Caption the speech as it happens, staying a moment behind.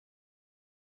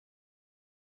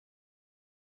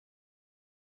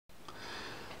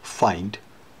Find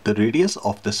the radius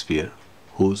of the sphere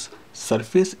whose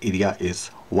surface area is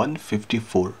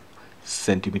 154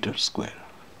 centimeter square.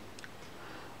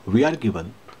 We are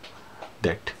given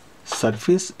that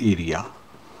surface area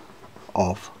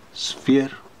of sphere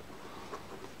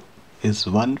is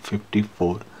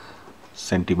 154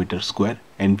 centimeter square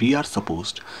and we are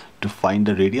supposed to find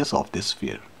the radius of this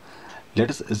sphere.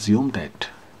 Let us assume that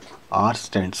R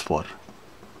stands for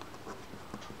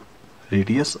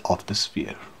radius of the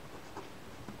sphere.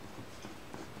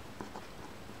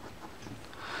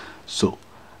 So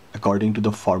according to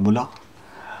the formula,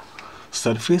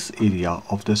 surface area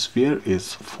of the sphere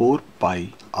is 4 pi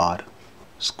r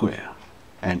square,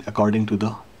 and according to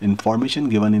the information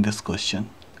given in this question,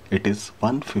 it is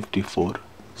 154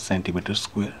 centimeter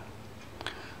square.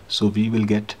 So we will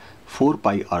get 4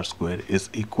 pi r square is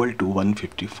equal to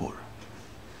 154.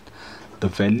 The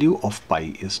value of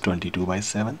pi is 22 by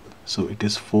 7, so it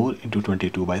is 4 into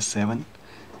 22 by 7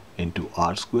 into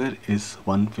r square is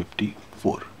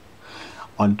 154.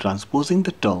 On transposing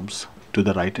the terms to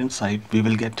the right hand side, we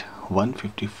will get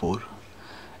 154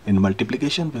 in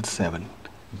multiplication with 7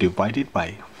 divided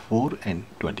by 4 and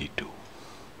 22.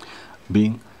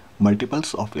 Being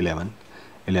multiples of 11,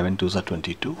 11 2s are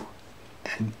 22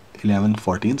 and 11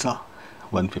 14s are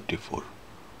 154.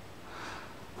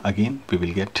 Again we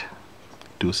will get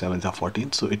 2 7s are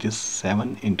 14, so it is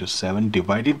 7 into 7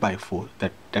 divided by 4,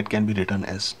 that can be written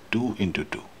as 2 into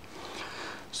 2.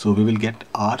 So we will get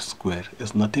r square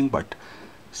is nothing but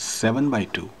 7 by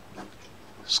 2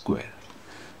 square.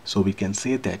 So we can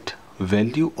say that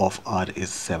value of r is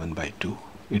 7 by 2.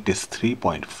 It is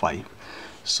 3.5.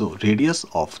 So radius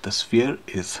of the sphere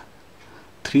is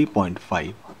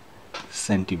 3.5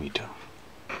 centimeter.